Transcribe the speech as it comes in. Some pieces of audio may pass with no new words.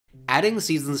Adding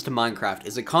seasons to Minecraft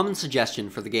is a common suggestion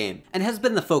for the game, and has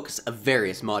been the focus of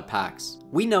various mod packs.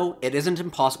 We know it isn't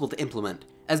impossible to implement,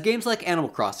 as games like Animal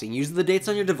Crossing use the dates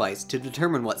on your device to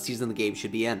determine what season the game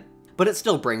should be in. But it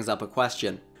still brings up a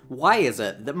question. Why is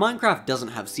it that Minecraft doesn't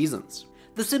have seasons?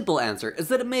 The simple answer is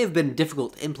that it may have been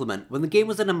difficult to implement when the game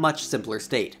was in a much simpler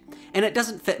state, and it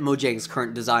doesn't fit Mojang's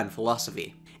current design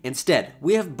philosophy. Instead,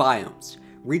 we have biomes,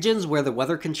 regions where the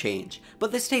weather can change,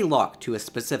 but they stay locked to a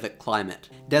specific climate.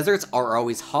 Deserts are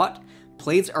always hot,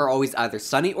 plains are always either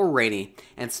sunny or rainy,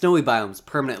 and snowy biomes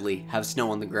permanently have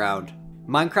snow on the ground.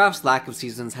 Minecraft's lack of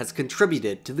seasons has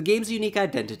contributed to the game's unique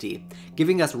identity,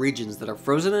 giving us regions that are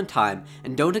frozen in time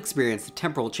and don't experience the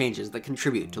temporal changes that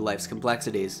contribute to life's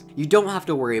complexities. You don't have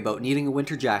to worry about needing a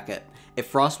winter jacket, if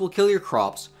frost will kill your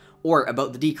crops, or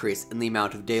about the decrease in the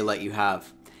amount of daylight you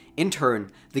have. In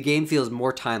turn, the game feels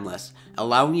more timeless,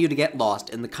 allowing you to get lost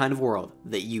in the kind of world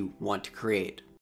that you want to create.